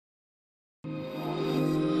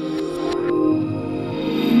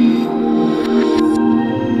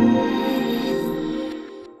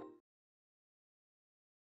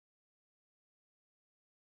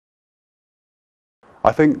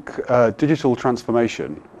I think digital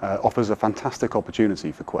transformation offers a fantastic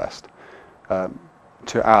opportunity for Quest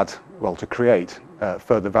to create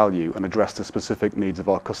further value and address the specific needs of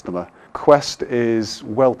our customer. Quest is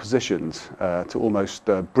well positioned to almost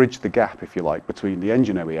bridge the gap, if you like, between the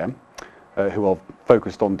engine OEM, who are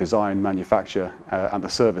focused on design, manufacture and the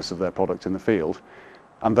service of their product in the field,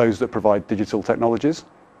 and those that provide digital technologies,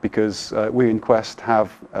 because we in Quest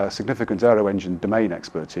have significant aero engine domain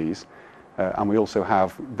expertise, and we also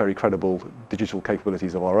have very credible digital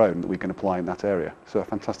capabilities of our own that we can apply in that area. So a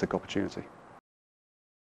fantastic opportunity.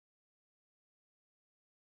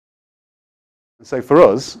 And so for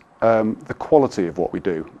us, the quality of what we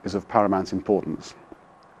do is of paramount importance.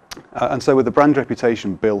 And so with the brand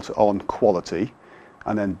reputation built on quality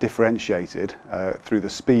and then differentiated through the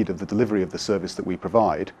speed of the delivery of the service that we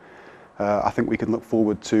provide, I think we can look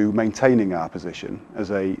forward to maintaining our position as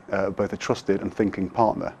both a trusted and thinking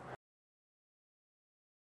partner